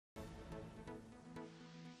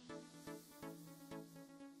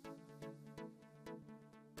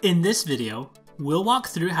In this video, we'll walk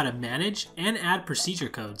through how to manage and add procedure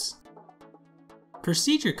codes.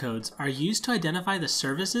 Procedure codes are used to identify the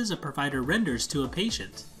services a provider renders to a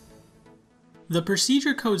patient. The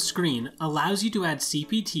procedure code screen allows you to add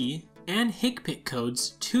CPT and HCPCS codes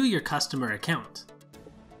to your customer account.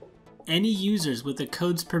 Any users with the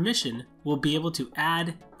code's permission will be able to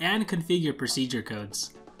add and configure procedure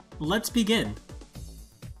codes. Let's begin.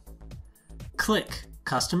 Click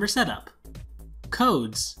Customer Setup,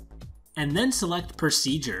 Codes, and then select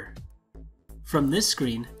Procedure. From this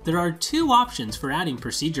screen, there are two options for adding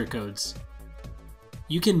procedure codes.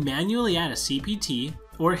 You can manually add a CPT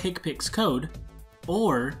or HCPCS code,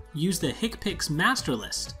 or use the HCPCS master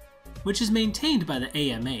list, which is maintained by the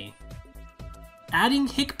AMA. Adding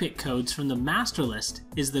HCPCS codes from the master list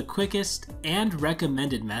is the quickest and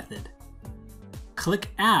recommended method. Click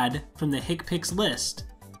Add from the HCPCS list,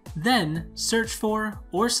 then search for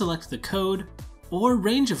or select the code or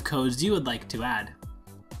range of codes you would like to add.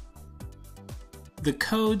 The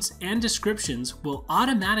codes and descriptions will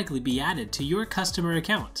automatically be added to your customer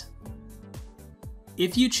account.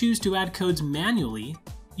 If you choose to add codes manually,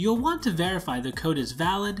 you'll want to verify the code is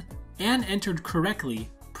valid and entered correctly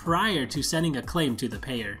prior to sending a claim to the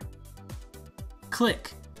payer.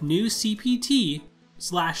 Click New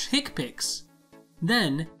CPT/HCPCS,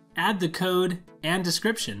 then add the code and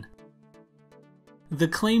description. The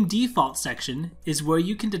Claim Default section is where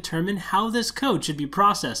you can determine how this code should be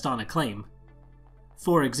processed on a claim.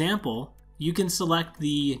 For example, you can select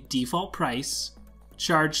the default price,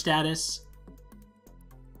 charge status,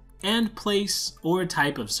 and place or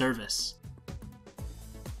type of service.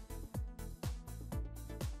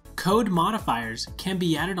 Code modifiers can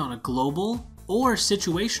be added on a global or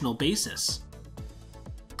situational basis.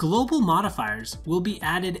 Global modifiers will be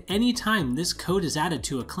added anytime this code is added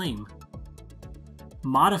to a claim.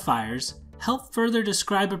 Modifiers help further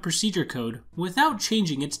describe a procedure code without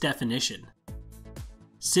changing its definition.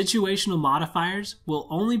 Situational modifiers will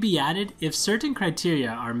only be added if certain criteria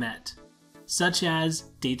are met, such as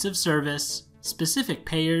dates of service, specific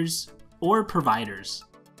payers, or providers.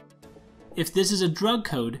 If this is a drug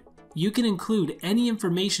code, you can include any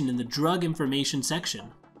information in the drug information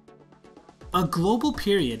section. A global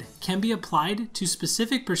period can be applied to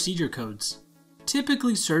specific procedure codes,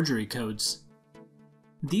 typically surgery codes.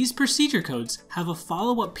 These procedure codes have a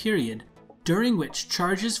follow-up period during which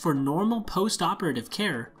charges for normal post-operative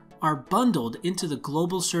care are bundled into the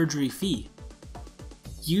global surgery fee.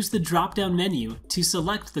 Use the drop-down menu to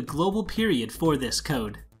select the global period for this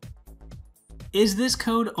code. Is this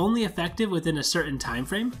code only effective within a certain time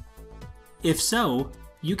frame? If so,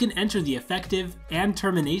 you can enter the effective and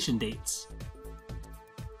termination dates.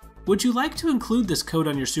 Would you like to include this code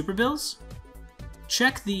on your superbills?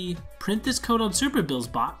 Check the Print this code on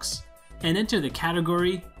superbills box and enter the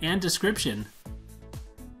category and description.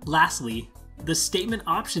 Lastly, the Statement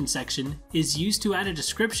Options section is used to add a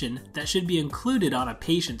description that should be included on a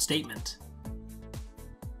patient statement.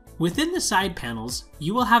 Within the side panels,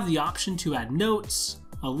 you will have the option to add notes,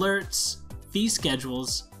 alerts, fee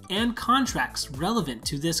schedules, and contracts relevant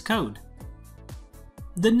to this code.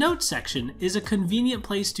 The Notes section is a convenient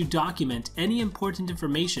place to document any important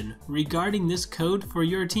information regarding this code for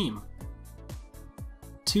your team.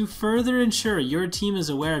 To further ensure your team is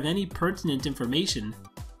aware of any pertinent information,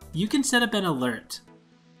 you can set up an alert.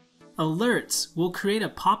 Alerts will create a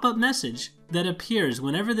pop-up message that appears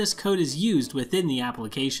whenever this code is used within the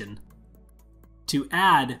application. To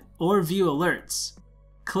add or view alerts,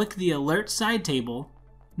 click the Alert side table,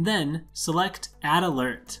 then select Add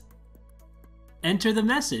Alert. Enter the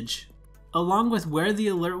message, along with where the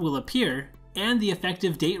alert will appear and the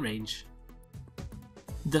effective date range.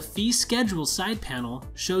 The Fee Schedule side panel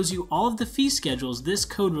shows you all of the fee schedules this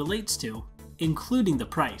code relates to, including the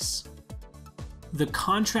price. The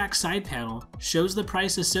Contract side panel shows the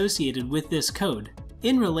price associated with this code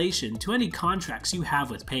in relation to any contracts you have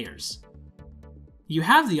with payers. You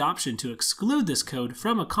have the option to exclude this code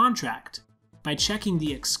from a contract by checking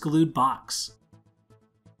the Exclude box.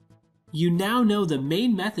 You now know the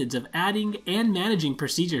main methods of adding and managing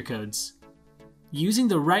procedure codes. Using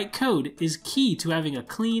the right code is key to having a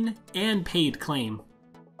clean and paid claim.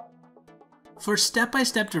 For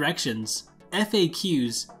step-by-step directions,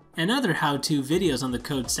 FAQs, and other how-to videos on the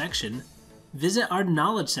code section, visit our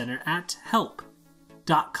Knowledge Center at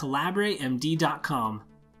help.collaboratemd.com.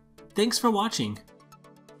 Thanks for watching.